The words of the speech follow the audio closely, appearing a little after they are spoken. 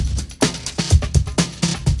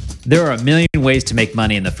There are a million ways to make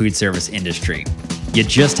money in the food service industry. You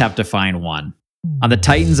just have to find one. On the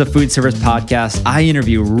Titans of Food Service podcast, I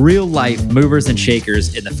interview real-life movers and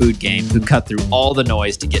shakers in the food game who cut through all the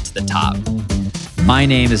noise to get to the top. My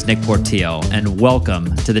name is Nick Portillo, and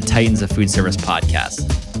welcome to the Titans of Food Service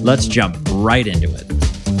podcast. Let's jump right into it.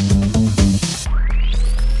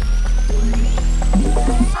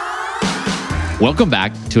 Welcome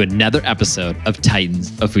back to another episode of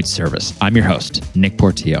Titans of Food Service. I'm your host, Nick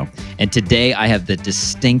Portillo, and today I have the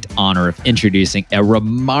distinct honor of introducing a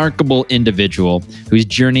remarkable individual whose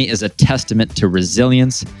journey is a testament to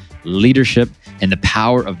resilience, leadership, and the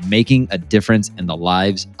power of making a difference in the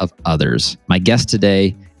lives of others. My guest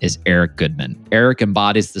today is Eric Goodman. Eric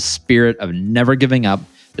embodies the spirit of never giving up,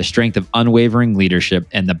 the strength of unwavering leadership,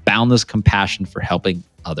 and the boundless compassion for helping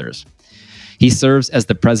others. He serves as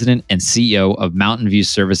the president and CEO of Mountain View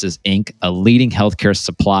Services, Inc., a leading healthcare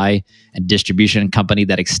supply and distribution company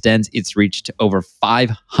that extends its reach to over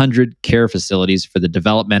 500 care facilities for the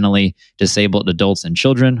developmentally disabled adults and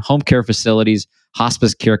children, home care facilities,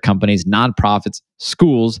 hospice care companies, nonprofits,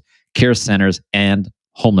 schools, care centers, and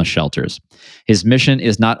homeless shelters. His mission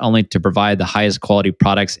is not only to provide the highest quality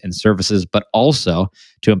products and services, but also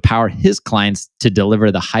to empower his clients to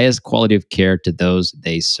deliver the highest quality of care to those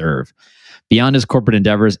they serve. Beyond his corporate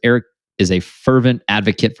endeavors, Eric is a fervent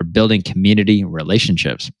advocate for building community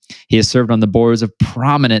relationships. He has served on the boards of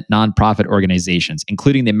prominent nonprofit organizations,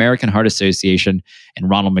 including the American Heart Association and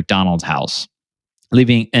Ronald McDonald House,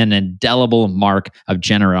 leaving an indelible mark of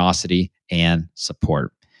generosity and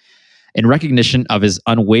support. In recognition of his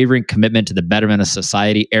unwavering commitment to the betterment of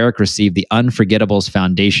society, Eric received the Unforgettables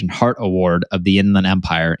Foundation Heart Award of the Inland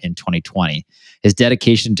Empire in 2020. His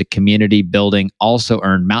dedication to community building also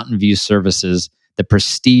earned Mountain View Services the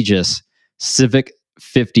prestigious Civic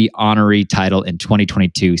 50 honoree title in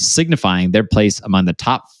 2022, signifying their place among the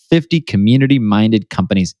top 50 community-minded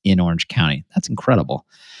companies in Orange County. That's incredible.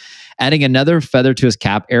 Adding another feather to his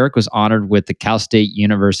cap, Eric was honored with the Cal State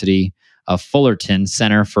University of Fullerton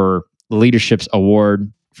Center for Leadership's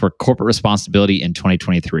Award for Corporate Responsibility in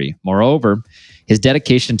 2023. Moreover, his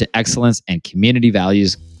dedication to excellence and community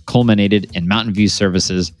values culminated in Mountain View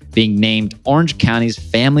Services being named Orange County's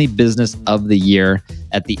Family Business of the Year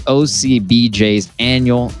at the OCBJ's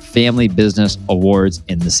annual Family Business Awards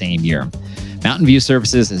in the same year. Mountain View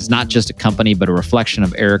Services is not just a company, but a reflection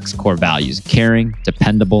of Eric's core values: caring,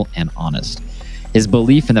 dependable, and honest. His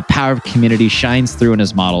belief in the power of community shines through in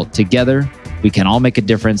his model. Together, we can all make a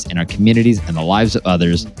difference in our communities and the lives of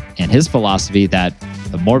others, and his philosophy that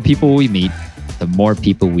the more people we meet, the more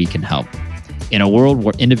people we can help. In a world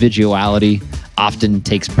where individuality often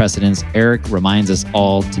takes precedence, Eric reminds us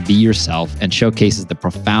all to be yourself and showcases the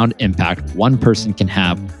profound impact one person can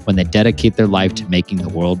have when they dedicate their life to making the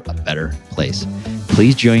world a better place.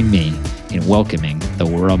 Please join me in welcoming the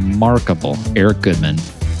remarkable Eric Goodman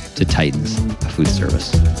to Titans of Food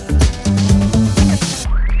Service.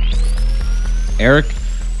 Eric,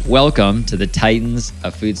 welcome to the Titans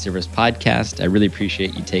of Food Service podcast. I really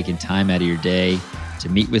appreciate you taking time out of your day to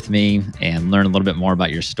meet with me and learn a little bit more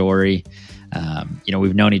about your story.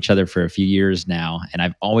 We've known each other for a few years now, and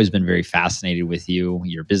I've always been very fascinated with you,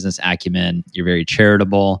 your business acumen. You're very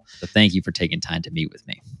charitable. So thank you for taking time to meet with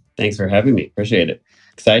me. Thanks for having me. Appreciate it.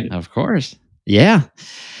 Excited. Of course. Yeah.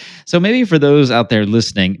 So maybe for those out there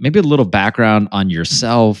listening, maybe a little background on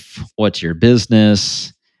yourself. What's your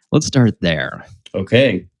business? Let's start there.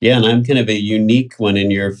 Okay. Yeah, and I'm kind of a unique one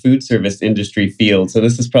in your food service industry field. So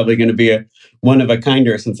this is probably going to be a one of a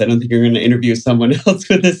kinder, since I don't think you're going to interview someone else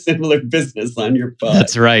with a similar business on your pod.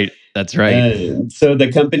 That's right. So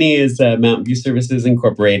the company is Mountain View Services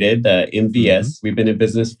Incorporated, MVS. Mm-hmm. We've been in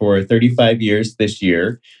business for 35 years this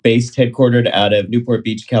year, based headquartered out of Newport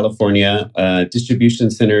Beach, California.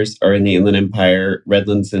 Distribution centers are in the Inland Empire,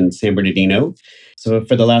 Redlands, and San Bernardino. So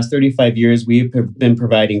for the last 35 years, we've been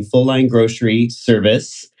providing full-line grocery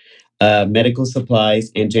service, medical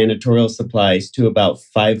supplies, and janitorial supplies to about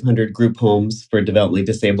 500 group homes for developmentally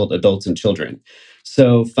disabled adults and children.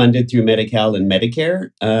 So funded through Medi-Cal and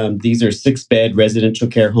Medicare. These are 6-bed residential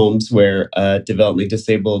care homes where a developmentally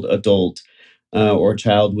disabled adult or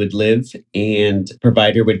child would live, and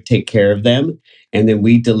provider would take care of them. And then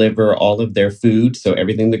we deliver all of their food. So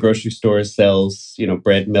everything the grocery store sells,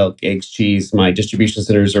 bread, milk, eggs, cheese. My distribution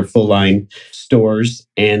centers are full line stores.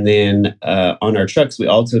 And then on our trucks, we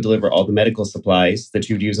also deliver all the medical supplies that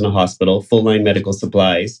you would use in a hospital, full line medical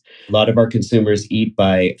supplies. A lot of our consumers eat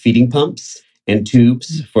by feeding pumps and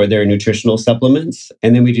tubes for their nutritional supplements.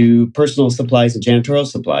 And then we do personal supplies and janitorial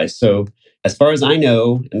supplies. So as far as I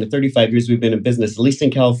know, in the 35 years we've been in business, at least in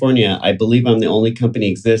California, I believe I'm the only company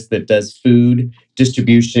exists that does food,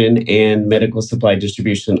 distribution and medical supply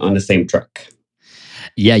distribution on the same truck.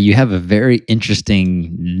 Yeah, you have a very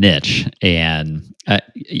interesting niche, and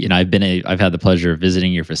I've had the pleasure of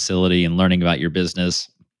visiting your facility and learning about your business.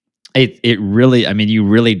 It really, I mean, you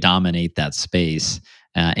really dominate that space,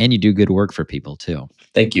 and you do good work for people too.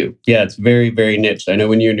 Thank you. Yeah, it's very, very niche. I know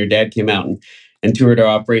when you and your dad came out and toured our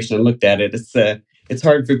operation and looked at it, it's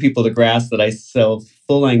hard for people to grasp that I sell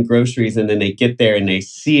full line groceries, and then they get there and they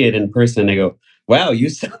see it in person. And they go, "Wow, you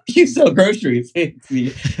sell you sell groceries?"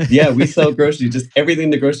 Yeah, we sell groceries, just everything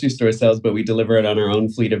the grocery store sells, but we deliver it on our own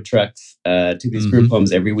fleet of trucks to these group Hmm.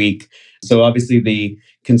 homes every week. So obviously the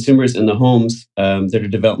consumers in the homes that are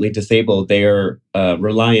developmentally disabled, they are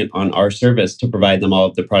reliant on our service to provide them all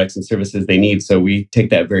of the products and services they need. So we take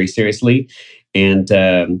that very seriously, and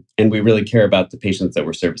we really care about the patients that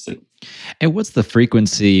we're servicing. And what's the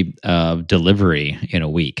frequency of delivery in a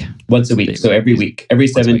week? Once a week, so every week, every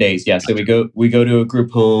Once a seven week. days. Yeah, so we Gotcha. go to a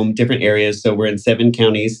group home, different areas. So we're in 7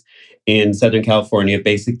 counties in Southern California,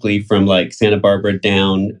 basically from like Santa Barbara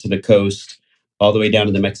down to the coast, all the way down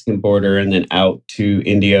to the Mexican border, and then out to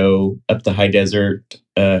Indio, up the high desert,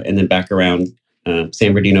 and then back around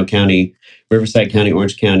San Bernardino County, Riverside Yeah. County,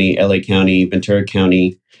 Orange County, LA County, Ventura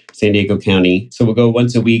County, San Diego County. So we'll go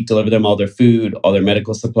once a week, deliver them all their food, all their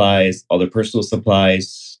medical supplies, all their personal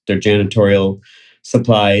supplies, their janitorial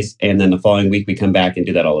supplies, and then the following week we come back and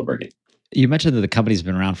do that all over again. You mentioned that the company's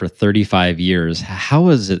been around for 35 years. How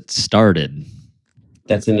was it started?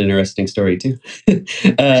 That's an interesting story too.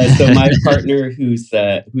 So my partner, who's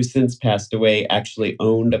since passed away, actually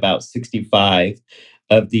owned about 65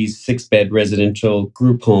 of these 6-bed residential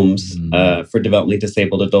group homes Mm, for developmentally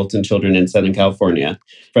disabled adults and children in Southern California.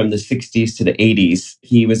 From the 60s to the 80s,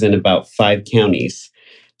 he was in about 5 counties.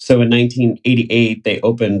 So in 1988, they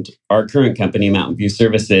opened our current company, Mountain View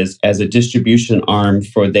Services, as a distribution arm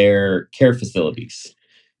for their care facilities.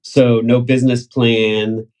 So no business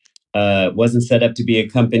plan, wasn't set up to be a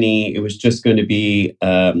company. It was just going to be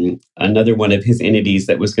another one of his entities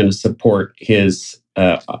that was going to support his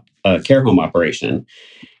care home operation. mhm.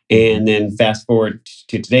 And then fast forward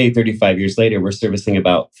to today, 35 years later, we're servicing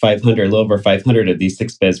about 500, a little over 500 of these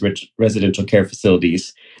 6-bed residential care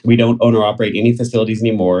facilities. We don't own or operate any facilities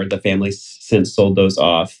anymore. The family's since sold those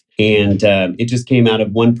off. And it just came out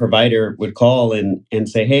of one provider would call and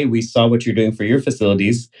say, "Hey, we saw what you're doing for your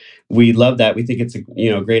facilities. We love that. We think it's a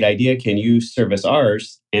great idea. Can you service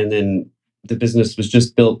ours?" And then the business was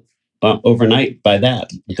just built overnight by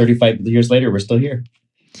that. Yeah. 35 years later, we're still here.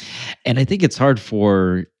 And I think it's hard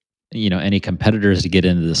for, any competitors to get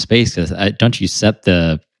into the space because don't you set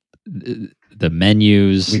the We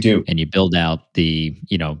menus do. and you build out the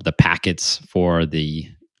packets for the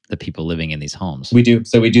people living in these homes? We do.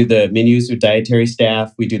 So we do the menus with dietary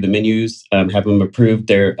staff. We do the menus, have them approved.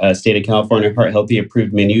 Their state of California Heart Healthy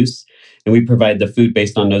approved menus. And we provide the food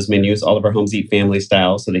based on those menus. All of our homes eat family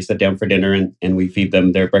style. So they sit down for dinner and we feed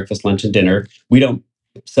them their breakfast, lunch, and dinner. We don't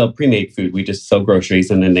sell pre-made food. We just sell groceries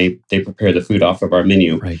and then they prepare the food off of our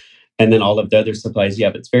menu. Right. And then all of the other supplies. Yeah,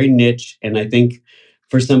 but it's very niche. And I think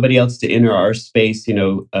for somebody else to enter our space,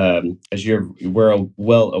 as we're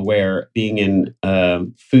well aware, being in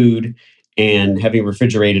food and having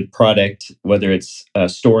refrigerated product, whether it's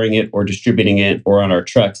storing it or distributing it or on our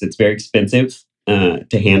trucks, it's very expensive to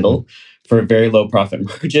Mhm. handle for a very low profit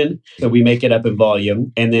margin. So we make it up in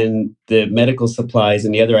volume. And then the medical supplies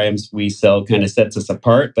and the other items we sell kind of sets us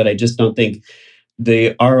apart. But I just don't think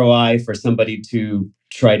the ROI for somebody to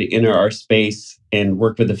try to enter our space and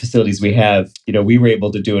work with the facilities we have, we were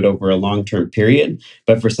able to do it over a long-term period.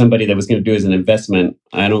 But for somebody that was going to do it as an investment,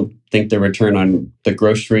 I don't think the return on the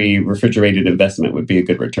grocery refrigerated investment would be a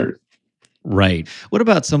good return. Right. What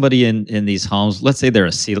about somebody in these homes? Let's say they're a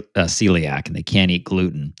celiac and they can't eat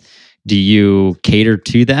gluten. Do you cater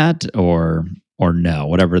to that or no?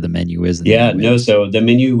 Whatever the menu is, the Yeah, menu no. is. So the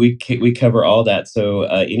menu we cover all that. So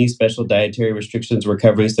any special dietary restrictions we're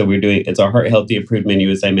covering. So we're doing it's our heart healthy approved menu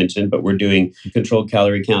as I mentioned, but we're doing controlled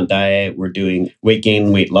calorie count diet. We're doing weight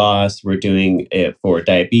gain, weight loss. We're doing it for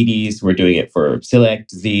diabetes. We're doing it for celiac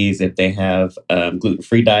disease. If they have gluten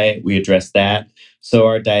free diet, we address that. So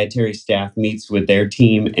our dietary staff meets with their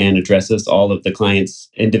team and addresses all of the client's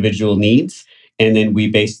individual needs, and then we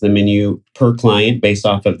base the menu per client based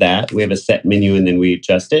off of that. We have a set menu and then we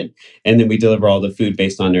adjust it. And then we deliver all the food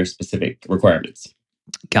based on their specific requirements.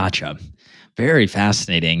 Gotcha. Very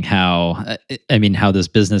fascinating how I mean how this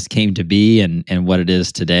business came to be and what it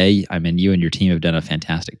is today. I mean, you and your team have done a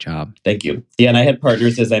fantastic job. Thank you. Yeah, and I had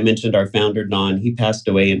partners, as I mentioned, our founder, Don, he passed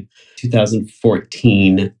away in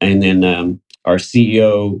 2014. And then our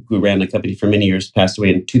CEO, who ran the company for many years, passed away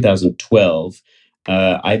in 2012.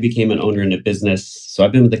 I became an owner in a business. So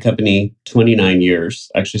I've been with the company 29 years.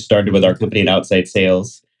 Actually started with our company in outside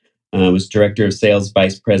sales. Was director of sales,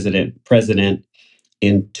 vice president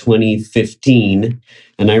in 2015,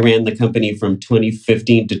 and I ran the company from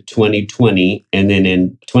 2015 to 2020. And then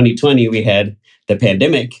in 2020, we had the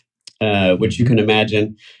pandemic, which you Mm-hmm. can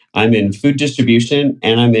imagine. I'm in food distribution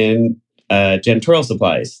and I'm in janitorial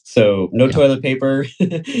supplies. So no Yep. toilet paper,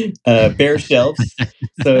 bare shelves.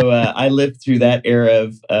 So I lived through that era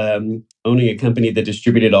of owning a company that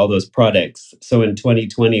distributed all those products. So in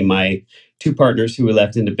 2020, my two partners who were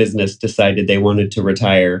left in the business decided they wanted to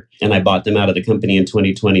retire, and I bought them out of the company in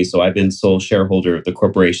 2020. So I've been sole shareholder of the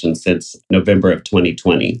corporation since November of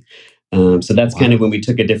 2020. So that's kind of Wow. when we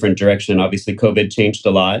took a different direction. Obviously, COVID changed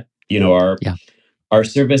a lot. You know, Yeah. our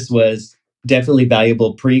service was definitely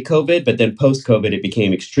valuable pre-COVID, but then post-COVID, it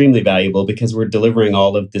became extremely valuable because we're delivering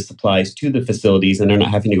all of the supplies to the facilities and they're not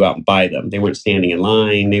having to go out and buy them. They weren't standing in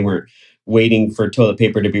line. They weren't waiting for toilet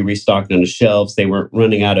paper to be restocked on the shelves. They weren't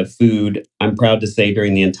running out of food. I'm proud to say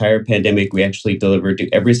during the entire pandemic, we actually delivered to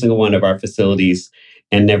every single one of our facilities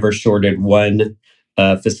and never shorted one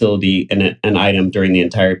facility and an item during the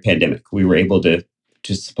entire pandemic. We were able to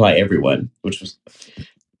supply everyone, which was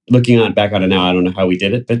looking on back on it now, I don't know how we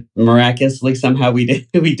did it, but miraculously somehow we did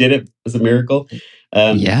we did it. It was a miracle.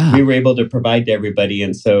 Yeah. We were able to provide to everybody,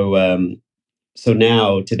 and so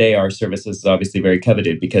now today our service is obviously very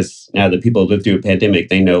coveted because now that people live through a pandemic,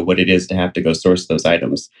 they know what it is to have to go source those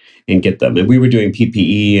items and get them. And we were doing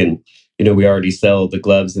PPE, and we already sell the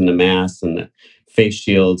gloves and the masks and the face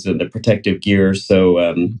shields and the protective gear. So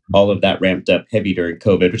Mhm. all of that ramped up heavy during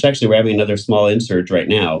COVID, which actually we're having another small insurge right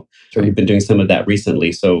now. That's So right. we've been doing some of that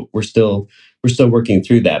recently. So we're still working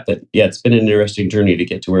through that. But yeah, it's been an interesting journey to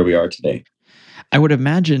get to where we are today. I would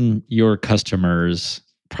imagine your customers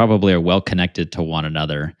probably are well connected to one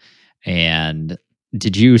another. And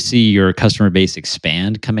did you see your customer base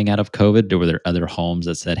expand coming out of COVID? Or were there other homes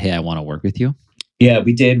that said, "Hey, I want to work with you"? Yeah,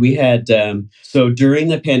 we did. We had, so during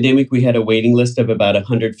the pandemic, we had a waiting list of about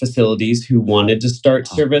 100 facilities who wanted to start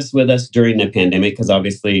Wow. service with us during the pandemic. Because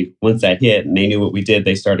obviously, once that hit and they knew what we did,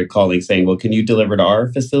 they started calling saying, well, can you deliver to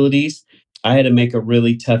our facilities? I had to make a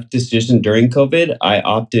really tough decision during COVID. I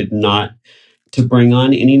opted not to bring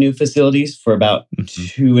on any new facilities for about Mhm.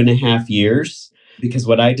 2.5 years. Because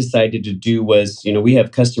what I decided to do was, we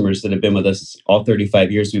have customers that have been with us all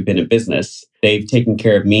 35 years we've been in business. They've taken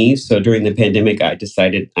care of me. So during the pandemic, I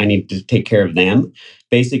decided I needed to take care of them.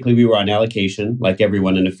 Basically, we were on allocation, like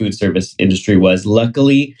everyone in the food service industry was.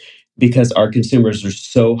 Luckily, because our consumers are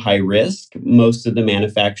so high risk, most of the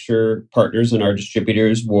manufacturer partners and our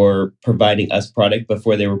distributors were providing us product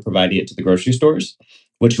before they were providing it to the grocery stores,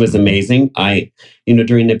 which was Mhm. amazing.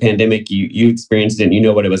 During the pandemic, you experienced it and you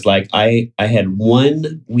know what it was like. I had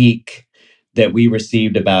 1 week that we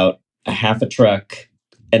received about a half a truck,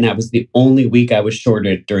 and that was the only week I was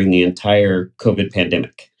shorted during the entire COVID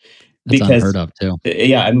pandemic. That's unheard Because of too.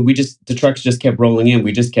 yeah, I mean, the trucks just kept rolling in.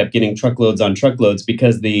 We just kept getting truckloads on truckloads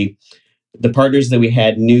because the partners that we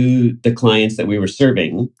had knew the clients that we were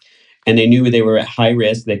serving, and they knew they were at high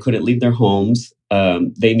risk. They couldn't leave their homes.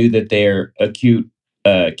 They knew that their acute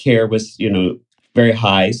care was, very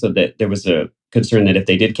high, so that there was a concern that if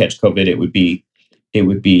they did catch COVID, it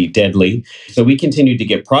would be deadly. So we continued to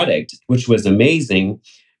get product, which was amazing.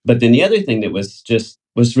 But then the other thing that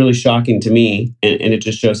was really shocking to me, and it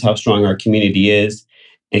just shows how strong our community is,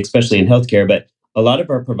 especially in healthcare. But a lot of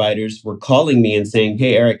our providers were calling me and saying,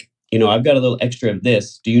 "Hey, Eric, I've got a little extra of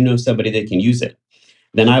this. Do you know somebody that can use it?"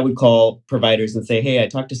 Then I would call providers and say, "Hey, I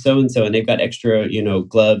talked to so and so, and they've got extra,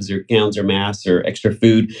 gloves or gowns or masks or extra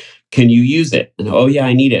food. Can you use it?" And oh yeah,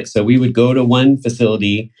 I need it. So we would go to one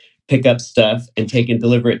facility, pick up stuff, and take and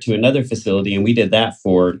deliver it to another facility, and we did that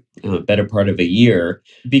for a better part of a year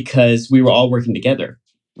because we were all working together,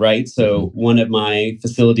 right? So Mhm. one of my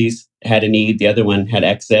facilities had a need, the other one had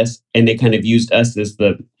excess, and they kind of used us as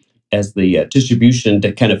the distribution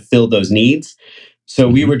to kind of fill those needs. So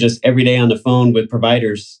we Mhm. were just every day on the phone with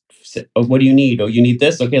providers. Oh, what do you need? Oh, you need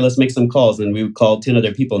this? Okay, let's make some calls. And we would call 10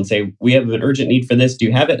 other people and say, we have an urgent need for this. Do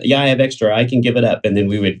you have it? Yeah, I have extra. I can give it up. And then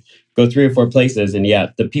we would go 3 or 4 places. And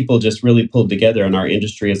yeah, the people just really pulled together, and our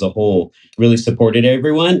industry as a whole really supported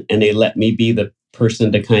everyone. And they let me be the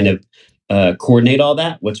person to kind of coordinate all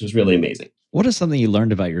that, which was really amazing. What is something you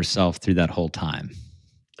learned about yourself through that whole time?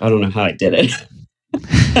 I don't know how I did it.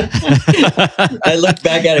 I look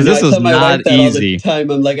back at it Because now. this I was tell my wife not that all the easy. time.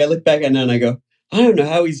 I'm like, I look back at it now and I go, I don't know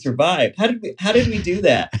how we survived. How did we do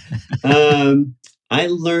that? Um, I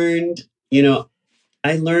learned,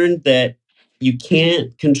 I learned that you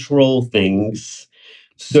can't control things.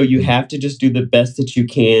 So you Mm. have to just do the best that you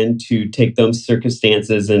can to take those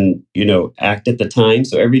circumstances and, act at the time.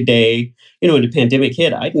 So every day, when the pandemic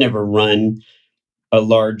hit, I'd never run a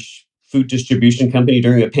large food distribution company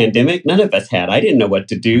during a pandemic. None of us had. I didn't know what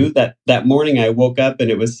to Mhm. do. That morning I woke up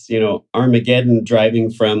and it was, Armageddon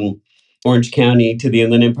driving from Orange County to the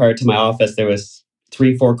Inland Empire to my office. There was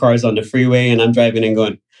 3, 4 cars on the freeway and I'm driving and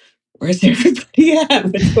going, where's everybody at?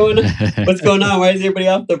 What's going on? What's going on? Why is everybody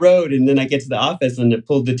off the road? And then I get to the office and I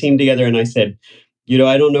pulled the team together and I said,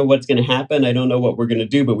 I don't know what's going to happen. I don't know what we're going to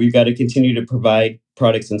do, but we've got to continue to provide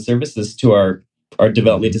products and services to our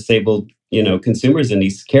developmentally Mhm. disabled, consumers in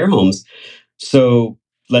these care homes. So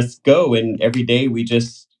let's go. And every day we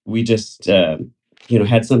just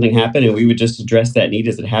had something happen, and we would just address that need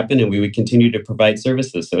as it happened, and we would continue to provide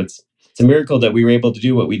services. So it's a miracle that we were able to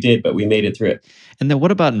do what we did, but we made it through it. And then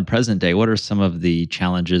what about in present day? What are some of the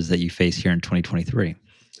challenges that you face here in 2023?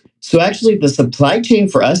 So actually, the supply chain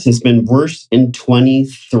for us has been worse in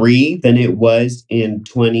 23 than it was in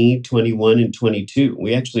 2021 and 22.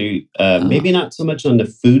 We actually, Oh. maybe not so much on the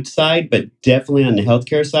food side, but definitely on the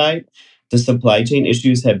healthcare side, the supply chain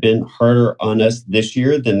issues have been harder on us this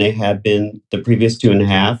year than they have been the previous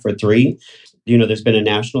 2.5 or 3. There's been a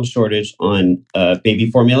national shortage on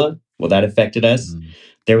baby formula. Well, that affected us. Mm.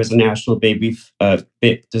 There was a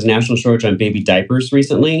there's a national shortage on baby diapers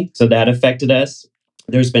recently, so that affected us.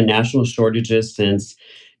 There's been national shortages since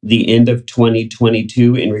the end of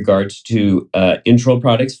 2022 in regards to intro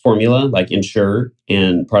products, formula like Ensure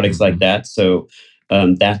and products like Mhm. that. So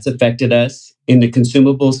that's affected us in the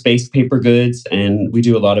consumable space, paper goods, and we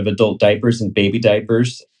do a lot of adult diapers and baby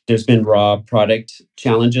diapers. There's been raw product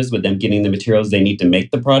challenges with them getting the materials they need to make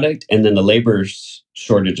the product, and then the labor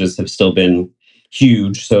shortages have still been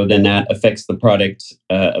huge. So then that affects the product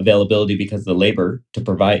availability because of the labor to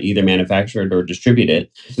provide either manufacture it or distribute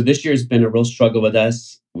it. So this year has been a real struggle with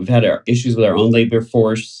us. We've had our issues with our own labor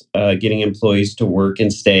force, getting employees to work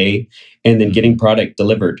and stay, and then getting Mhm. product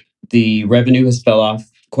delivered. The revenue has fell off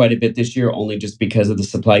quite a bit this year, only just because of the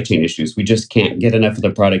supply chain issues. We just can't get enough of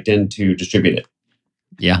the product in to distribute it.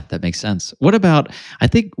 Yeah, that makes sense. What about I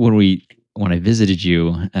think when I visited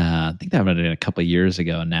you, I think that might have been a couple of years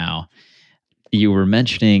ago now, you were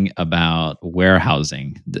mentioning about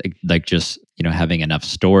warehousing, like just, having enough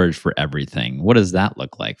storage for everything. What does that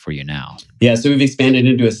look like for you now? Yeah, so we've expanded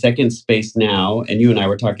into a second space now, and you and I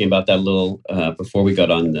were talking about that a little before we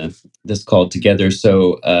got on this call together.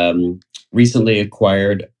 So recently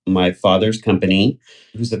acquired my father's company,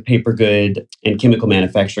 who's a paper good and chemical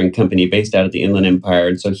manufacturing company based out of the Inland Empire,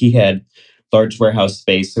 and so he had large warehouse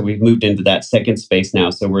space. So we've moved into that second space now.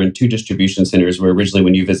 So we're in 2 distribution centers. Where originally,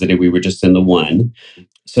 when you visited, we were just in the one.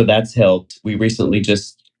 So that's helped. We recently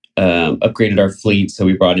just upgraded our fleet. So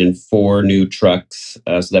we brought in 4 new trucks.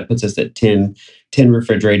 So that puts us at 10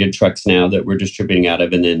 refrigerated trucks now that we're distributing out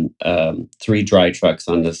of, and then 3 dry trucks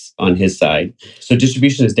on his side. So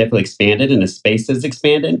distribution has definitely expanded and the space has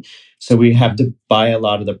expanded. So we have Mhm. to buy a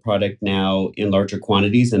lot of the product now in larger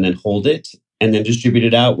quantities and then hold it and then distribute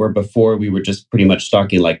it out, where before we were just pretty much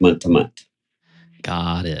stocking like month to month.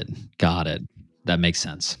 Got it. Got it. That makes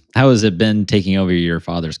sense. How has it been taking over your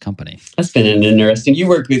father's company? That's been an interesting. You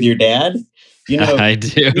worked with your dad. You know, I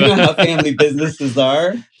do. you know how family businesses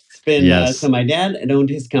are. It's been so Yes. my dad had owned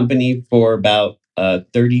his company for about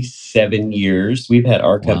 37 years. We've had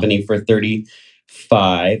our Wow. company for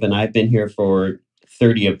 35, and I've been here for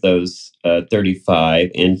 30 of those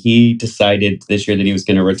 35. And he decided this year that he was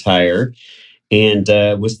going to retire, and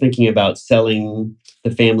was thinking about selling the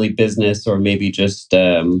family business or maybe just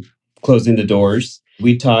closing the doors.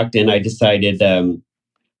 We talked, and I decided.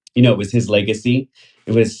 It was his legacy.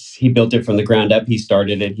 He built it from the ground up. He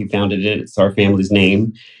started it. He founded it. It's our family's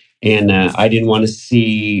name, and I didn't want to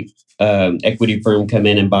see equity firm come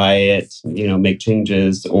in and buy it. Make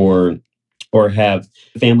changes or have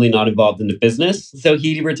family not involved in the business. So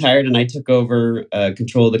he retired, and I took over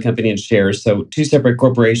control of the company and shares. So 2 separate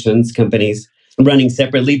corporations, companies running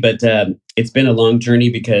separately, but it's been a long journey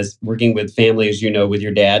because working with family, as you know, with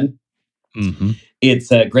your dad, Mhm. it's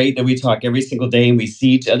great that we talk every single day and we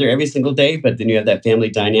see each other every single day, but then you have that family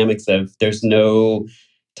dynamics of there's no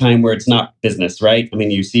time where it's not business, right? I mean,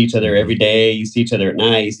 you see each other every Mhm. day, you see each other at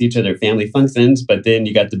night, you see each other at family functions, but then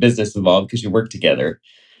you got the business involved because you work together.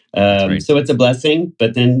 That's right. So it's a blessing,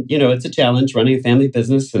 but then, it's a challenge. Running a family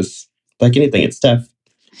business is like anything, it's tough.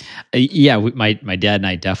 Yeah, my dad and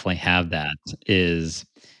I definitely have that. Is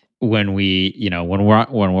when when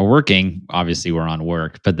we're working, obviously we're on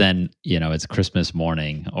work, but then it's Christmas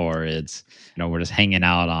morning, or it's we're just hanging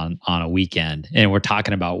out on a weekend, and we're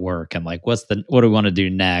talking about work and like what do we want to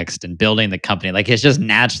do next, and building the company. Like, it's just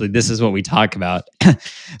naturally this is what we talk about.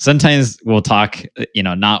 Sometimes we'll talk,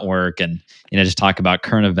 not work, and just talk about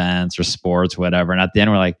current events or sports, whatever, and at the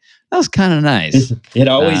end we're like, that was kind of nice. It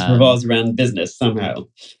always um, revolves around business somehow.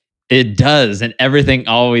 it does, and everything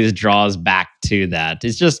always draws back to that.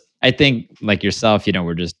 It's just, I think, like yourself,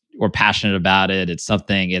 we're passionate about it. It's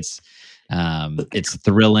something. It's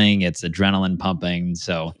thrilling. It's adrenaline pumping.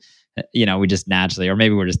 So, we just naturally, or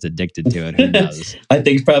maybe we're just addicted to it. Who knows? I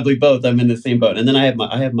think probably both. I'm in the same boat. And then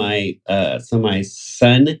my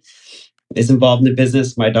son is involved in the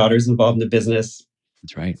business. My daughter's involved in the business.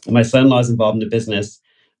 That's right. My son-in-law is involved in the business.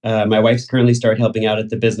 My wife's currently started helping out at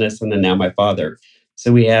the business, and then now my father.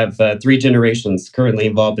 So we have three generations currently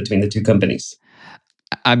involved between the two companies.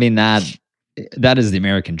 I mean, that is the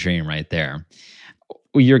American dream right there.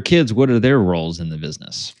 Your kids, what are their roles in the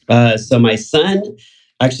business? So my son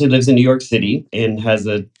actually lives in New York City and has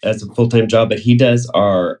a full-time job, but he does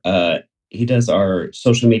our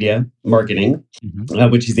social media marketing,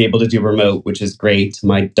 Mhm. which he's able to do remote, which is great.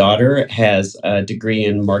 My daughter has a degree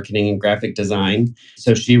in marketing and graphic design,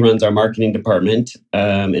 so she runs our marketing department,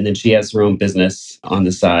 and then she has her own business on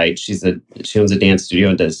the side. She owns a dance studio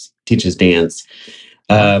and teaches dance.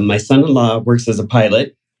 Wow. My son-in-law works as a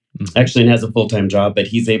pilot, Mhm. actually, and has a full-time job, but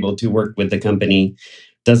he's able to work with the company,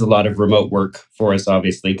 does a lot of remote work for us,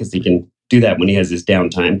 obviously, because he can do that when he has his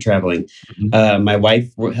downtime traveling. Mhm. My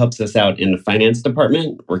wife helps us out in the finance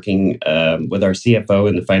department, working with our CFO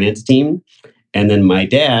and the finance team. And then my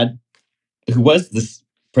dad, who was the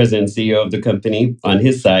president and CEO of the company, on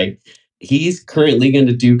his side, he's currently going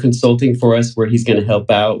to do consulting for us, where he's going to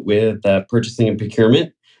help out with purchasing and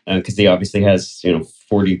procurement, because he obviously has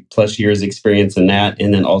 40 plus years experience in that,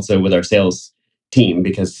 and then also with our sales team,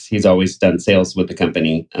 because he's always done sales with the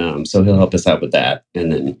company. So he'll help us out with that,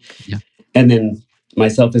 Yeah. and then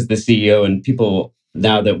myself as the CEO, and people,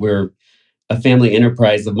 now that we're a family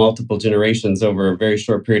enterprise of multiple generations over a very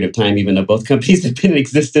short period of time, even though both companies have been in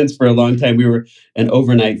existence for a long time. We were an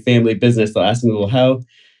overnight family business. They'll ask me, well,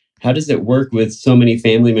 how does it work with so many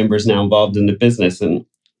family members now involved in the business? And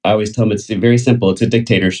I always tell them it's very simple. It's a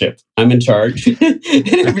dictatorship. I'm in charge, and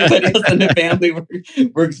everybody else in the family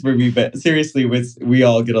works for me. But seriously, we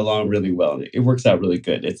all get along really well, and it works out really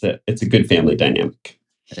good. It's a good family dynamic.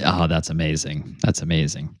 Oh, that's amazing. That's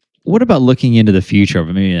amazing. What about looking into the future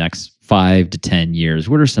over maybe the next 5 to 10 years?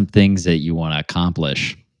 What are some things that you want to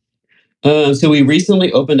accomplish? So we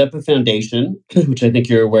recently opened up a foundation, which I think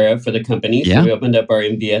you're aware of, for the company. So Yeah. we opened up our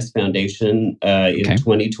MVS Foundation in Okay.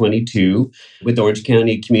 2022 with the Orange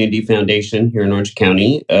County Community Foundation here in Orange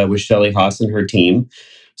County, with Shelley Haas and her team.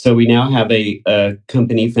 So we now have a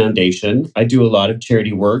company foundation. I do a lot of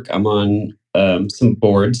charity work. I'm on some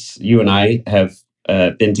boards. You and I have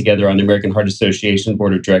been together on the American Heart Association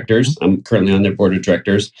board of Mhm. directors. I'm currently on their board of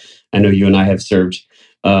directors. I know you and I have served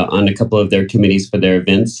on a couple of their committees for their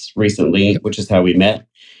events recently, Yep. which is how we met.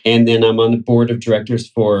 And then I'm on the board of directors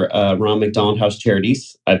for Ronald McDonald House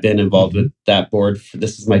Charities. I've been involved with Mhm. that board.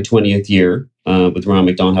 This is my 20th year with Ronald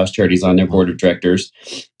McDonald House Charities on their Wow. board of directors.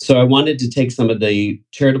 So I wanted to take some of the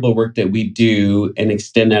charitable work that we do and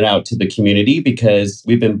extend that out to the community, because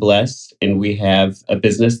we've been blessed and we have a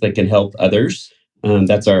business that can help others.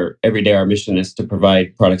 That's our every day. Our mission is to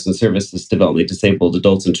provide products and services to developmentally disabled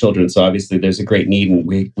adults and children. So obviously, there's a great need, and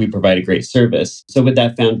we provide a great service. So with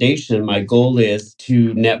that foundation, my goal is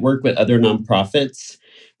to network with other nonprofits,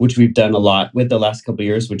 which we've done a lot with the last couple of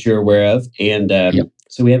years, which you're aware of. And Yep.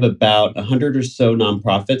 so we have about 100 or so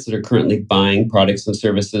nonprofits that are currently buying products and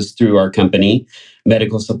services through our company: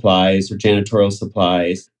 medical supplies or janitorial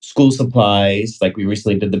supplies, school supplies. Like, we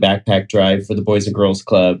recently did the backpack drive for the Boys and Girls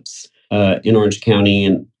Clubs in Orange County,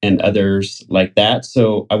 and others like that.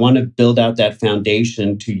 So I want to build out that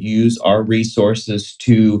foundation to use our resources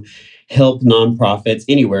to help nonprofits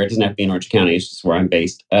anywhere. It doesn't have to be in Orange County. It's just where I'm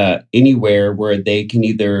based. Anywhere where they can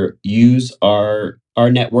either use our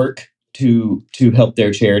network to help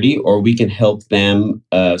their charity, or we can help them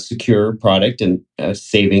secure product and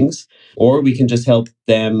savings, or we can just help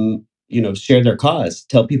them share their cause,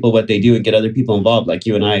 tell people what they do, and get other people involved. Like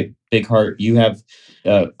you and I, big heart. You have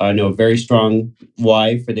I know, a very strong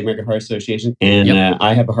why for the American Heart Association, and Yep.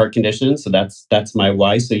 I have a heart condition, so that's my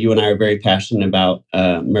why. So you and I are very passionate about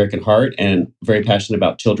American Heart, and very passionate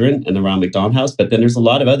about children and the Ronald McDonald House. But then there's a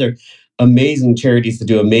lot of other amazing charities that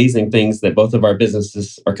do amazing things that both of our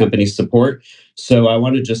businesses, our companies support. So I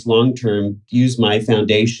want to just long term use my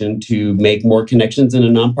foundation to make more connections in a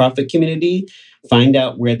nonprofit community, find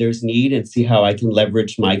out where there's need, and see how I can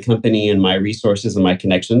leverage my company and my resources and my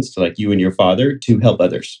connections to like you and your father to help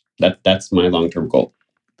others. That's my long term goal.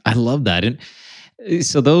 I love that. And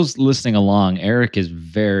so those listening along, Eric is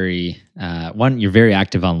very one. You're very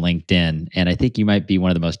active on LinkedIn, and I think you might be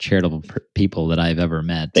one of the most charitable people that I've ever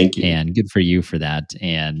met. Thank you. And good for you for that.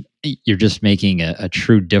 And you're just making a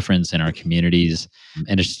true difference in our communities.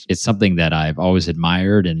 And it's something that I've always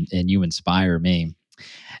admired, and you inspire me.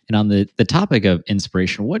 And on the topic of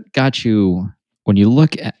inspiration, what got you when you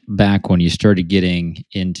look back when you started getting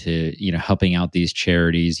into helping out these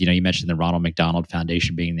charities? You mentioned the Ronald McDonald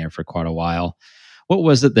Foundation being there for quite a while. What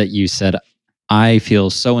was it that you said, I feel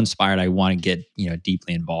so inspired, I want to get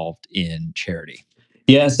deeply involved in charity?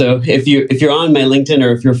 Yeah, so if you're on my LinkedIn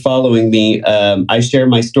or if you're following me, I share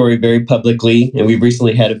my story very publicly, and we've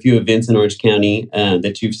recently had a few events in Orange County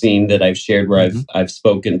that you've seen that I've shared where I've Hmm. I've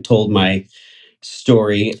spoken, told my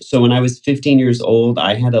story. So when I was 15 years old,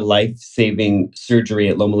 I had a life-saving surgery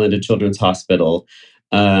at Loma Linda Children's Hospital,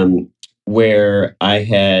 um, where I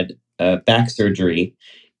had back surgery,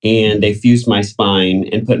 and they fused my spine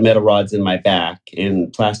and put metal rods in my back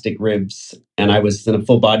and plastic ribs, and I was in a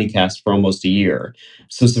full body cast for almost a year.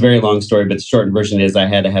 So it's a very long story, but the short version is I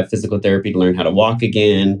had to have physical therapy to learn how to walk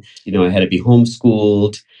again. I had to be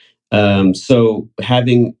homeschooled. So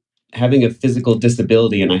having a physical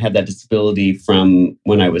disability, and I had that disability from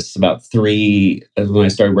when I was about three, when I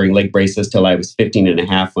started wearing leg braces, till I was 15 and a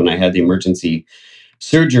half when I had the emergency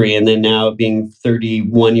surgery. And then now being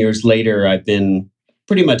 31 years later, I've been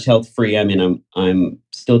pretty much health free. I mean, I'm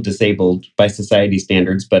still disabled by society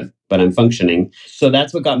standards, but I'm functioning. So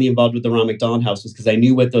that's what got me involved with the Ron McDonald House, was because I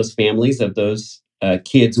knew what those families of those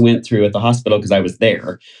kids went through at the hospital because I was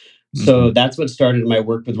there. So Hmm. that's what started my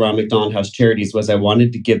work with Ron McDonald House Charities. Was I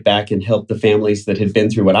wanted to give back and help the families that had been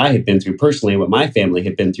through what I had been through personally, what my family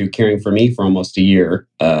had been through, caring for me for almost a year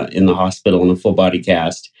in the hospital in a full body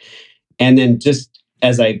cast. And then just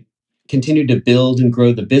as I continued to build and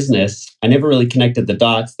grow the business, I never really connected the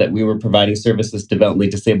dots that we were providing services to developmentally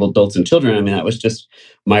disabled adults and children. I mean, that was just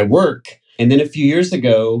my work. And then a few years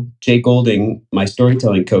ago, Jay Golding, my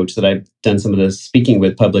storytelling coach that I've done some of the speaking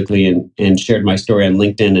with publicly and shared my story on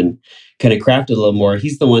LinkedIn and kind of crafted a little more,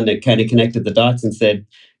 he's the one that kind of connected the dots and said,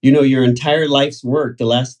 your entire life's work, the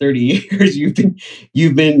last 30 years,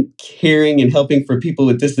 you've been caring and helping for people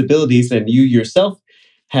with disabilities, and you yourself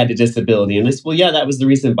had a disability. And I said, well, yeah, that was the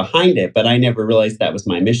reason behind it, but I never realized that was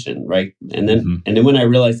my mission, right? And then Hmm. and then when I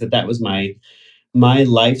realized that that was my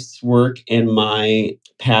life's work and my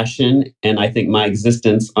passion, and I think my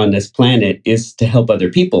existence on this planet is to help other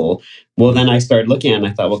people. Well, then I started looking and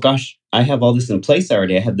I thought, well, gosh, I have all this in place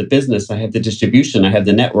already. I have the business, I have the distribution, I have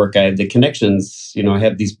the network, I have the connections. I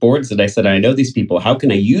have these boards that I said I know these people. How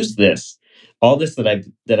can I use this? All this that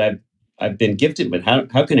I've been gifted with.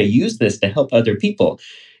 How can I use this to help other people?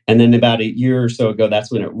 And then about a year or so ago,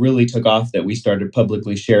 that's when it really took off, that we started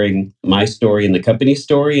publicly sharing my story and the company's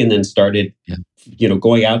story, and then started Yeah.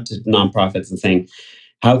 going out to nonprofits and saying,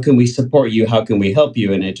 how can we support you? How can we help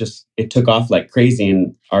you? And it took off like crazy.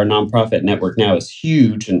 And our nonprofit network now is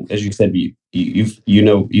huge. And as you said,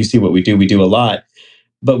 you see what we do. We do a lot,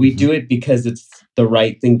 but we Hmm. do it because it's the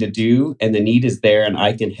right thing to do, and the need is there, and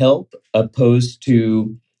I can help. Opposed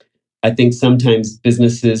to, I think sometimes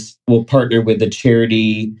businesses will partner with a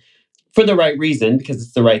charity for the right reason because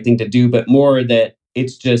it's the right thing to do, but more that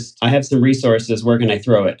it's just, I have some resources. Where can I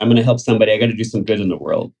throw it? I'm going to help somebody. I got to do some good in the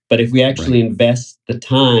world. But if we Right. actually invest the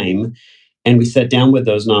time and we sit down with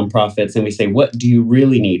those nonprofits and we say, what do you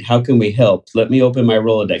really need? How can we help? Let me open my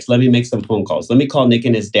Rolodex. Let me make some phone calls. Let me call Nick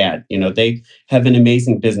and his dad. They have an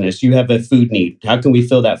amazing business. You have a food need. How can we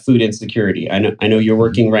fill that food insecurity? I know you're Hmm.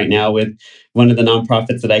 working right now with one of the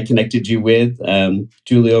nonprofits that I connected you with,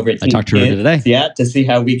 Julie over at I Teen talked to her Kids. today. Yeah, to see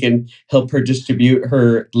how we can help her distribute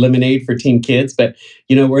her lemonade for teen kids. But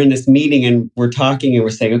we're in this meeting and we're talking and we're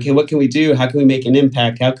saying, okay, what can we do? How can we make an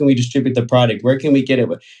impact? How can we distribute the product? Where can we get it?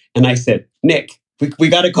 And I said, Nick, we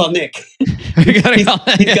got to call Nick. We gotta call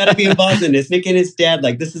He's got to be it. involved in this. Nick and his dad,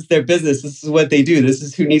 like, this is their business. This is what they do. This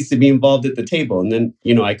is who needs to be involved at the table. And then, I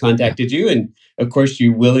Yeah. contacted you, and of course,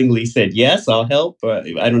 you willingly said yes, I'll help.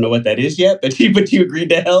 I don't know what that is yet, but you agreed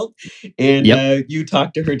to help, and Yep. you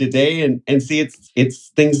talked to her today, and see,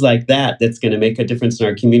 it's things like that that's going to make a difference in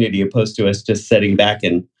our community, opposed to us just sitting back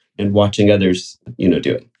and watching others, do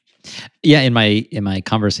it. Yeah. In my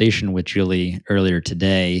conversation with Julie earlier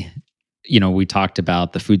today, we talked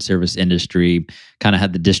about the food service industry, kind of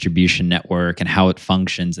had the distribution network and how it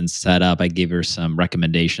functions and set up. I gave her some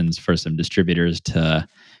recommendations for some distributors to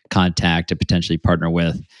contact to potentially partner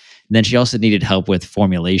with. And then she also needed help with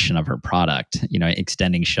formulation of her product,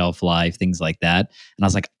 extending shelf life, things like that. And I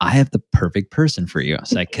was like, I have the perfect person for you.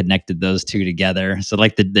 So I connected those two together. So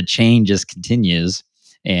like the chain just continues.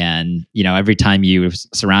 And every time you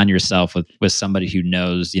surround yourself with somebody who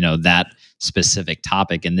knows that specific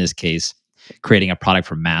topic, in this case creating a product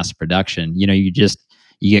for mass production,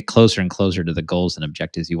 you get closer and closer to the goals and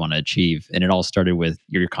objectives you want to achieve. And it all started with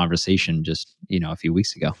your conversation just a few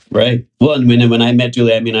weeks ago. Right. Well, and when I met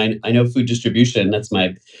Julie, I mean, I know food distribution, that's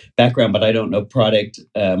my background, but I don't know product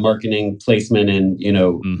marketing, placement, and,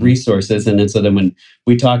 resources. And then so then when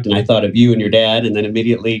we talked and I thought of you and your dad, and then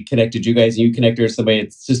immediately connected you guys and you connected with somebody,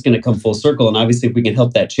 it's just going to come full circle. And obviously, if we can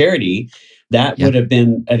help that charity, that Yeah. would have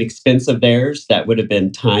been an expense of theirs. That would have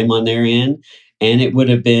been time on their end. And it would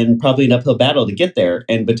have been probably an uphill battle to get there.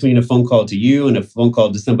 And between a phone call to you and a phone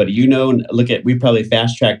call to somebody, and we probably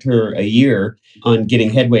fast tracked her a year on getting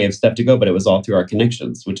headway of stuff to go, but it was all through our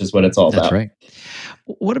connections, which is what it's all That's about. right.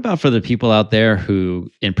 What about for the people out there who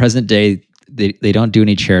in present day, they don't do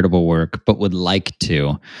any charitable work, but would like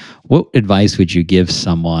to? What advice would you give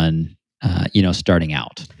someone, starting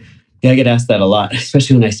out? Yeah, I get asked that a lot,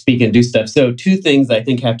 especially when I speak and do stuff. So, two things I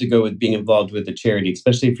think have to go with being involved with the charity,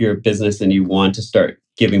 especially if you're a business and you want to start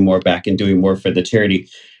giving more back and doing more for the charity.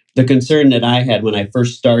 The concern that I had when I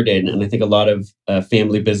first started, and I think a lot of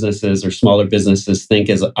family businesses or smaller businesses think,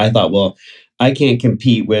 is I thought, well, I can't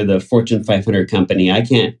compete with a Fortune 500 company. I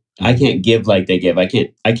can't give like they give. I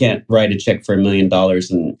can't write a check for $1 million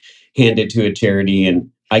and hand it to a charity, and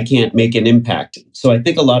I can't make an impact. So I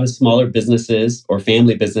think a lot of smaller businesses or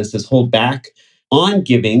family businesses hold back on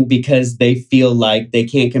giving because they feel like they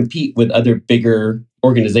can't compete with other bigger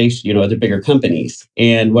organizations, other bigger companies.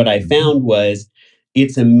 And what I Mhm. found was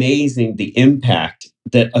it's amazing the impact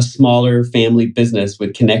that a smaller family business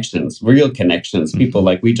with connections, real connections, people Mhm.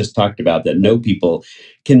 like we just talked about that know people,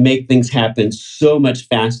 can make things happen so much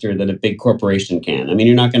faster than a big corporation can. I mean,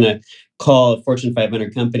 you're not going to call a Fortune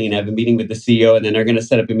 500 company and have a meeting with the CEO, and then they're going to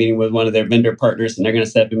set up a meeting with one of their vendor partners, and they're going to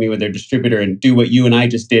set up a meeting with their distributor and do what you and I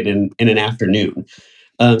just did in an afternoon.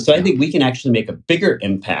 So I Yeah. think we can actually make a bigger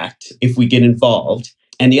impact if we get involved.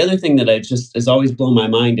 And the other thing that I just has always blown my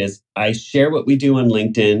mind is I share what we do on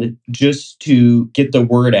LinkedIn just to get the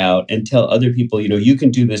word out and tell other people, you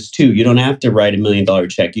can do this too. You don't have to write $1 million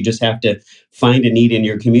check. You just have to find a need in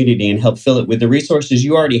your community and help fill it with the resources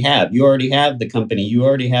you already have. You already have the company. You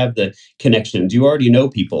already have the connections. You already know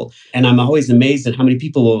people. And I'm always amazed at how many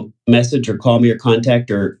people will message or call me or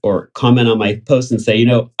contact or comment on my post and say,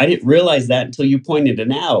 I didn't realize that until you pointed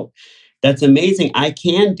it out. That's amazing. I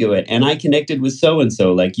can do it. And I connected with so and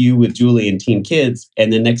so, like you with Julie and Teen Kids.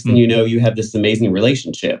 And the next thing you Mhm. know, you have this amazing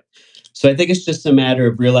relationship. So I think it's just a matter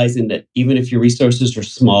of realizing that even if your resources are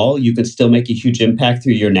small, you can still make a huge impact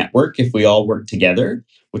through your network if we all work together,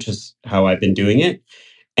 which is how I've been doing it.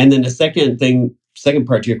 And then the second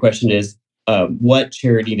part to your question is what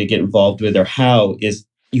charity to get involved with or how is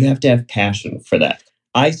you have to have passion for that.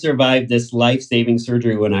 I survived this life saving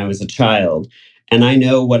surgery when I was a child, and I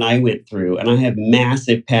know what I went through, and I have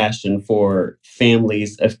massive passion for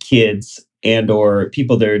families of kids and or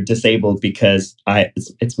people that are disabled because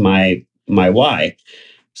it's my why.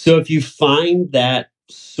 So if you find that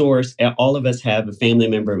source, all of us have a family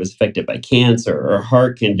member who was affected by cancer or a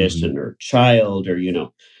heart Mhm. condition or child or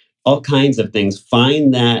all kinds of things.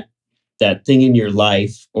 Find that thing in your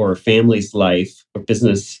life or family's life or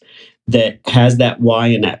business that has that why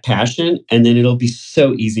and that passion, and then it'll be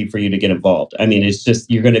so easy for you to get involved. I mean, it's just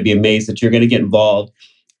you're going to be amazed that you're going to get involved,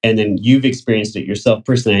 and then you've experienced it yourself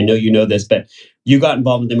personally. I know you know this, but you got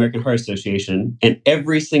involved with the American Heart Association, and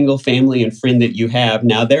every single family and friend that you have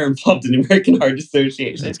now they're involved in the American Heart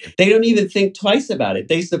Association. That's good. They don't even think twice about it.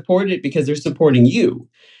 They support it because they're supporting you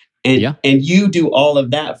and Yeah. and you do all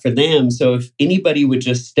of that for them. So if anybody would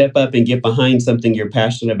just step up and get behind something you're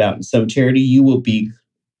passionate about in some charity, you will be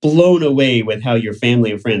blown away with how your family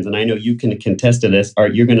and friends, and I know you can contest to this, are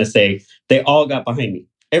you're going to say they all got behind me.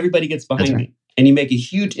 Everybody gets That's behind right. me, and you make a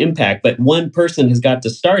huge impact. But one person has got to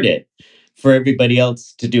start it for everybody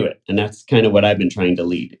else to do it, and that's kind of what I've been trying to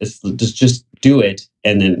lead. Is just do it,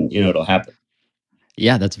 and then it'll happen.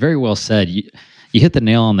 Yeah, that's very well said. You hit the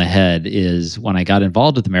nail on the head. Is when I got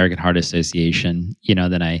involved with the American Heart Association,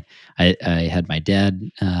 then I had my dad,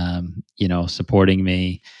 supporting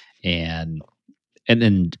me, and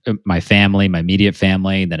then my family, my immediate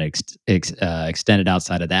family, then extended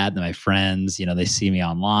outside of that, and my friends, they see me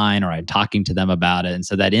online or I'm talking to them about it, and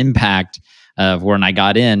so that impact when I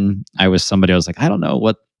got in, I was somebody, I was like, I don't know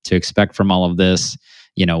what to expect from all of this.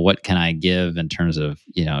 What can I give in terms of,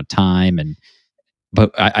 time?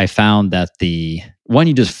 But I found that the one,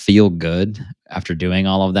 you just feel good after doing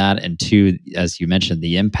all of that. And two, as you mentioned,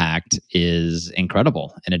 the impact is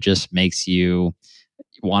incredible. And it just makes you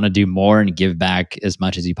want to do more and give back as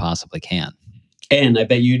much as you possibly can. And I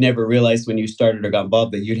bet you never realized when you started or got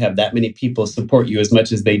involved that you'd have that many people support you as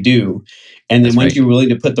much as they do. And then That's once right. you're willing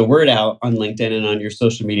to put the word out on LinkedIn and on your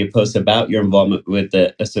social media posts about your involvement with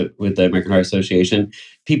the American Heart Association,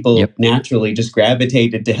 people Yep. naturally just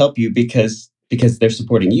gravitated to help you because they're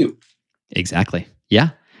supporting you. Exactly. Yeah.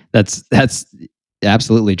 That's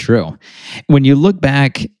absolutely true. When you look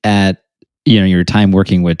back at your time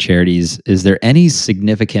working with charities, is there any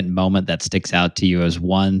significant moment that sticks out to you as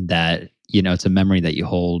one that it's a memory that you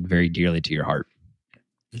hold very dearly to your heart?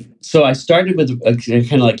 So I started with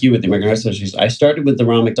kind of like you with the American Heart Association. I started with the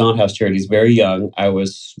Ron McDonald House Charities very young. I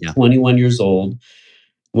was Yeah. 21 years old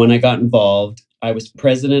when I got involved. I was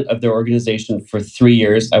president of their organization for 3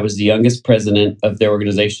 years. I was the youngest president of their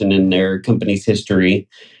organization in their company's history,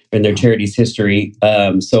 in their Wow. charity's history.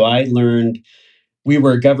 So I learned we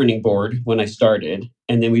were a governing board when I started,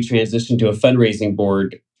 and then we transitioned to a fundraising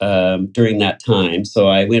board during that time. So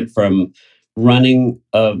I went from running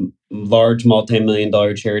a large multi-million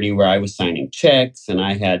dollar charity where I was signing checks and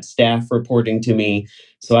I had staff reporting to me.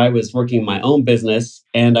 So I was working my own business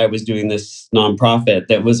and I was doing this nonprofit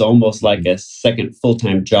that was almost like Mhm. a second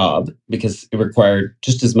full-time job because it required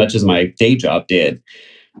just as much as my day job did,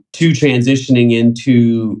 to transitioning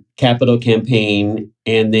into capital campaign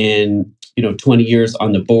and then 20 years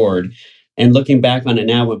on the board. And looking back on it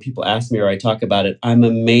now, when people ask me or I talk about it, I'm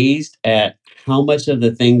amazed at how much of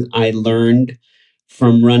the things I learned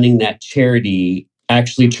from running that charity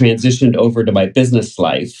actually transitioned over to my business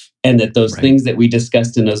life, and that those Right. things that we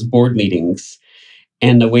discussed in those board meetings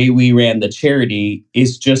and the way we ran the charity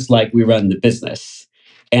is just like we run the business.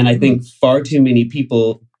 And I Mm. think far too many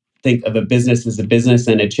people think of a business as a business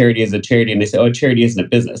and a charity as a charity. And they say, oh, a charity isn't a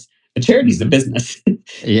business. A charity is a Hmm. business.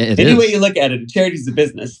 Yeah, it Any way is. you look at it, a charity is a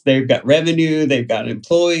business. They've got revenue, they've got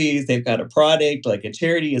employees, they've got a product. Like a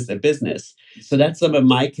charity is a business. So that's some of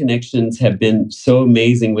my connections have been so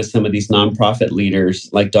amazing with some of these nonprofit leaders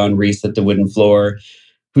like Dawn Reese at the Wooden Floor,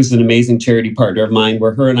 who's an amazing charity partner of mine,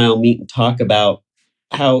 where her and I will meet and talk about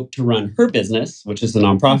how to run her business, which is a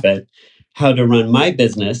nonprofit, how to run my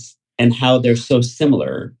business, and how they're so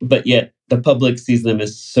similar, but yet the public sees them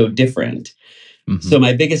as so different. Hmm. So,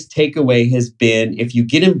 my biggest takeaway has been if you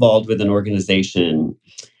get involved with an organization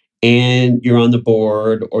and you're on the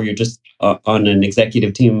board or you're just on an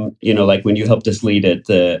executive team, like when you helped us lead at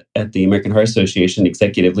the American Heart Association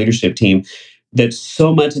executive leadership team, that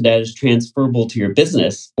so much of that is transferable to your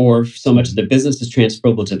business, or so much of Hmm. the business is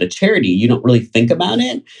transferable to the charity. You don't really think about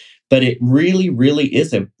it, but it really, really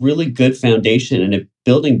is a really good foundation and a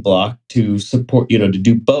building block to support, to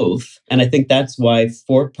do both. And I think that's why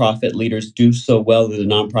for-profit leaders do so well in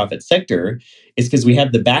the nonprofit sector, is because we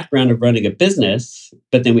have the background of running a business,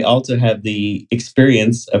 but then we also have the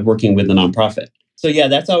experience of working with the nonprofit. So yeah,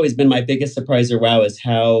 that's always been my biggest surprise or wow, is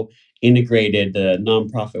how integrated the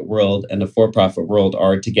nonprofit world and the for-profit world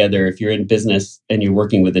are together. If you're in business and you're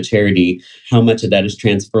working with a charity, how much of that is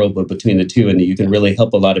transferable between the two, and that you can Yeah. really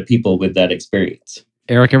help a lot of people with that experience.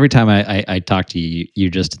 Eric, every time I talk to you, you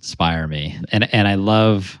just inspire me, and I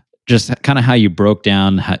love just kind of how you broke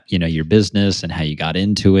down your business and how you got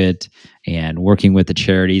into it, and working with the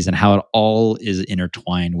charities, and how it all is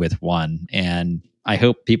intertwined with one. And I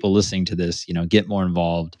hope people listening to this, get more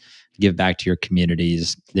involved, give back to your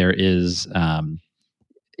communities. There's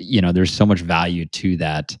so much value to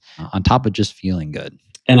that, on top of just feeling good.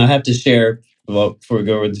 And I have to share, well, before we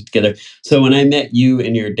go over this together. So when I met you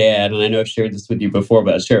and your dad, and I know I've shared this with you before,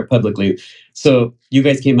 but I'll share it publicly. So you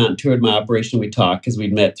guys came out and toured my operation. We talked because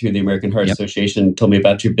we'd met through the American Heart Yep. Association, told me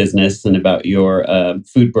about your business and about your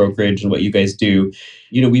food brokerage and what you guys do.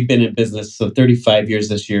 We've been in business, so 35 years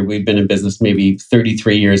this year. We've been in business maybe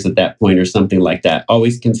 33 years at that point or something like that.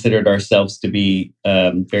 Always considered ourselves to be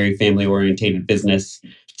very family orientated business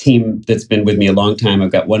team that's been with me a long time.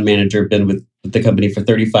 I've got one manager, been with the company for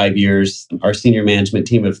 35 years. Our senior management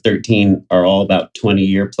team of 13 are all about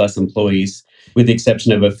 20-year plus employees, with the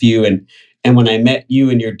exception of a few. And when I met you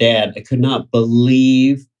and your dad, I could not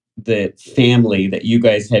believe the family that you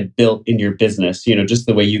guys had built in your business, just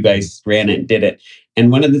the way you guys ran it and did it.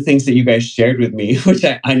 And one of the things that you guys shared with me, which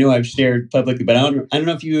I know I've shared publicly, but I don't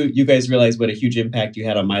know if you guys realize what a huge impact you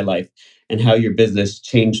had on my life and how your business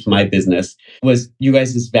changed my business, was you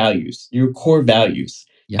guys' values, your core values.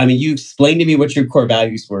 Yeah. I mean, you explained to me what your core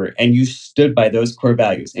values were, and you stood by those core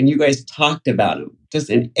values, and you guys talked about them just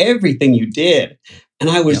in everything you did. And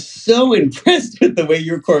I was Yep. so impressed with the way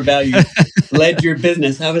your core values led your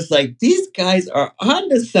business. I was like, these guys are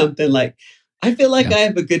onto something. Like, I feel like Yeah. I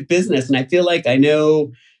have a good business, and I feel like I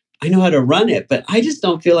know how to run it, but I just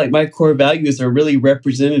don't feel like my core values are really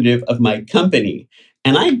representative of my company.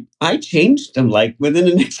 And I changed them like within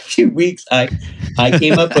the next few weeks. I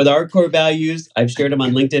came up with our core values. I've shared them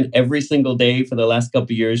on LinkedIn every single day for the last couple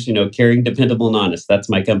of years. Caring, dependable, and honest. That's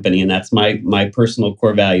my company, and that's my personal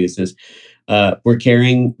core values. Is we're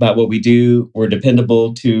caring about what we do. We're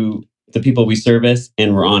dependable to the people we service,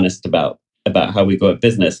 and we're honest about how we go at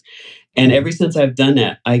business. And Mhm. ever since I've done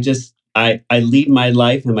that, I lead my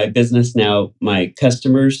life and my business now. My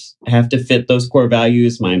customers have to fit those core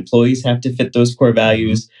values. My employees have to fit those core Mhm.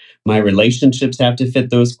 values. My relationships have to fit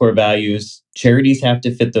those core values. Charities have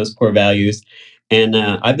to fit those core values. And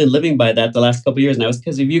I've been living by that the last couple of years. And that was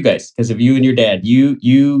because of you guys, because of you and your dad.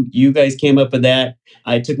 You guys came up with that.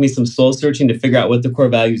 It took me some soul searching to figure out what the core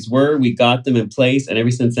values were. We got them in place. And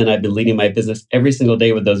ever since then, I've been leading my business every single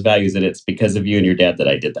day with those values. And it's because of you and your dad that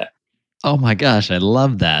I did that. Oh my gosh, I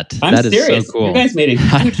love that. I'm That is so serious. You cool. guys made a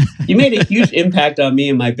huge impact on me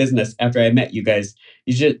and my business after I met you guys.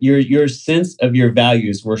 Your sense of your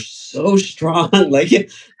values were so strong. Like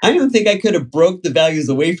I don't think I could have broke the values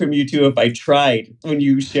away from you two if I tried when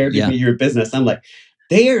you shared with Yeah. me your business. I'm like,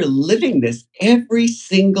 they are living this every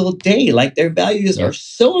single day. Like their values Yeah. are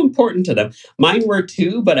so important to them. Mine were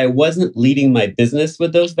too, but I wasn't leading my business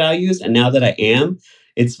with those values. And now that I am,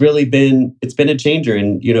 it's been a changer.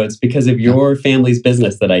 And it's because of Yeah. your family's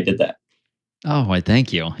business that I did that. Oh, why,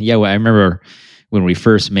 thank you. Yeah, well, I remember when we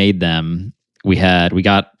first made them, we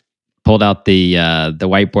got pulled out the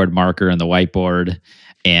whiteboard marker and the whiteboard,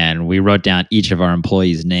 and we wrote down each of our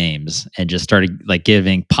employees' names and just started like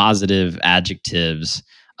giving positive adjectives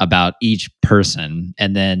about each person.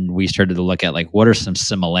 And then we started to look at like what are some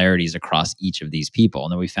similarities across each of these people.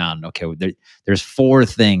 And then we found, okay, there's four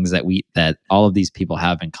things that all of these people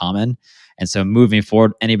have in common. And so moving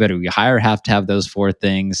forward, anybody we hire have to have those four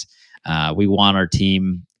things. We want our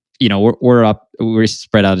team, we're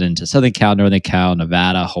spread out into Southern Cal, Northern Cal,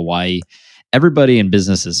 Nevada, Hawaii. Everybody in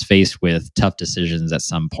business is faced with tough decisions at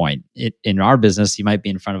some point. In our business, you might be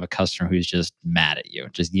in front of a customer who's just mad at you,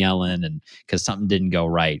 just yelling, and because something didn't go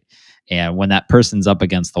right. And when that person's up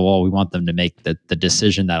against the wall, we want them to make the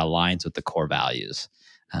decision that aligns with the core values.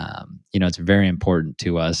 It's very important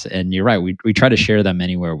to us. And you're right, we try to share them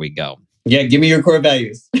anywhere we go. Yeah, give me your core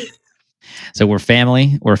values. So we're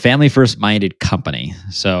family. We're a family first minded company.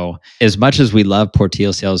 So as much as we love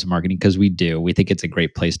Portillo Sales and Marketing, because we do, we think it's a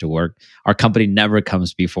great place to work. Our company never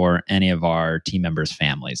comes before any of our team members'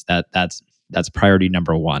 families. That's priority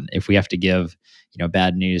number one. If we have to give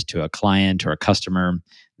bad news to a client or a customer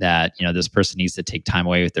that this person needs to take time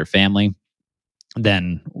away with their family,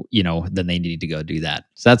 then they need to go do that.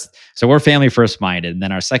 So we're family first minded. And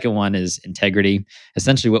then our second one is integrity,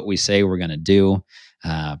 essentially what we say we're going to do.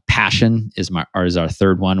 Passion is our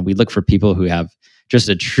third one. We look for people who have just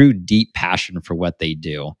a true deep passion for what they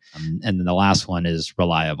do. And then the last one is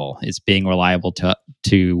reliable. It's being reliable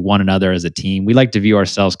to one another as a team. We like to view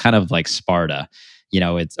ourselves kind of like Sparta.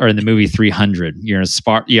 Or in the movie 300, you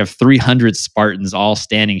have 300 Spartans all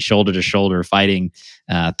standing shoulder to shoulder fighting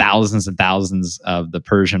thousands and thousands of the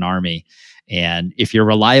Persian army. And if you're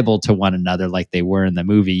reliable to one another, like they were in the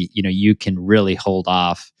movie, you can really hold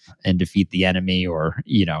off and defeat the enemy, or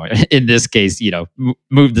in this case,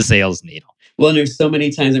 move the sales needle. Well, there's so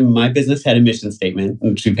many times. I mean, my business had a mission statement,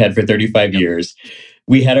 which we've had for 35 Yep. years.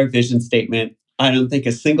 We had our vision statement. I don't think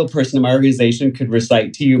a single person in my organization could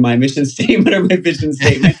recite to you my mission statement or my vision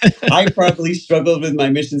statement. I probably struggled with my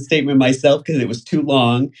mission statement myself because it was too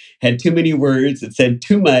long, had too many words, it said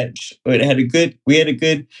too much. But we had a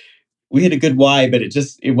good why, but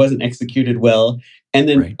it wasn't executed well. And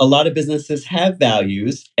then Right. a lot of businesses have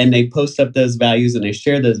values and they post up those values and they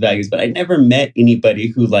share those values. But I never met anybody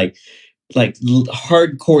who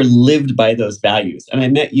hardcore lived by those values. And I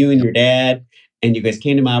met you and Yep. your dad, and you guys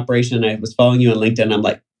came to my operation. And I was following you on LinkedIn. And I'm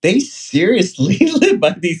like, they seriously live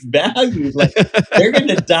by these values. Like they're going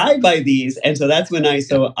to die by these. And so that's when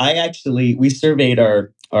Yep. we surveyed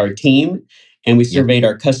our team and we Yep. surveyed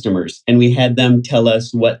our customers and we had them tell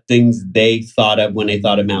us what things they thought of when they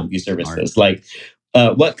thought of Mountain View Smart. Services. Like,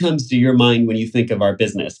 what comes to your mind when you think of our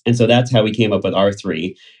business? And so that's how we came up with our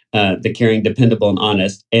three, the caring, dependable, and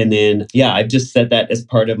honest. And then, yeah, I've just set that as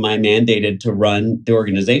part of my mandated to run the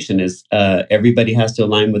organization is everybody has to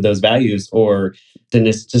align with those values or then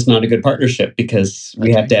it's just not a good partnership because we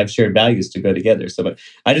That's have right. to have shared values to go together. So, but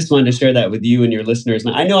I just wanted to share that with you and your listeners.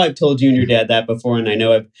 And I know I've told you and your dad that before, and I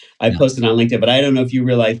know I've Yeah. posted on LinkedIn, but I don't know if you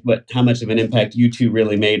realize how much of an impact you two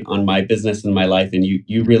really made on my business and my life. And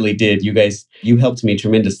you really did. You helped me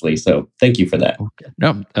tremendously. So thank you for that. Okay.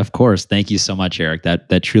 No, of course. Thank you so much, Eric.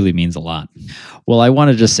 That truly means a lot. Well, I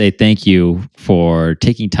want to just say thank you for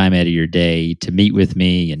taking time out of your day to meet with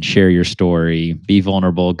me and share your story, be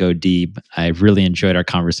vulnerable, go deep. I've really enjoyed our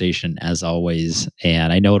conversation as always,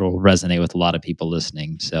 and I know it'll resonate with a lot of people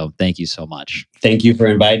listening. So thank you so much. Thank you for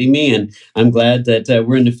inviting me. And I'm glad that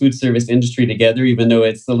we're in the food service industry together, even though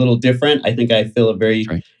it's a little different. I think I fill a That's very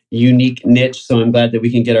right. unique niche. So I'm glad that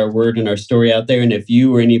we can get our word and our story out there. And if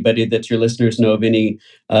you or anybody that your listeners know of any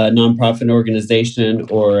nonprofit organization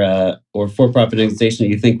or for-profit organization that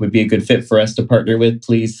you think would be a good fit for us to partner with,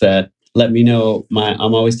 please let me know.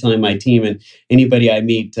 I'm always telling my team and anybody I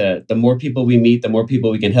meet, the more people we meet, the more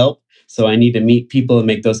people we can help. So I need to meet people and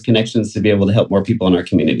make those connections to be able to help more people in our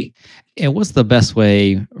community. And what's the best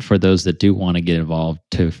way for those that do want to get involved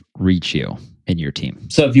to reach you and your team?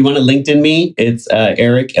 So if you want to LinkedIn me, it's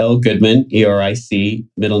Eric L. Goodman, ERIC,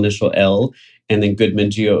 middle initial L, and then Goodman,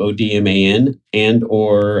 Goodman, and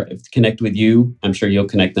or connect with you. I'm sure you'll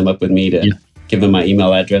connect them up with me to Yeah. give them my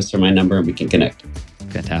email address or my number and we can connect.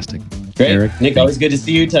 Fantastic. Great. Eric, Nick, always good to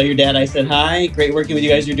see you. Tell your dad I said hi. Great working with you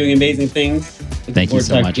guys. You're doing amazing things. Thank you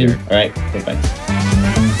so much, Eric. All right. Bye-bye.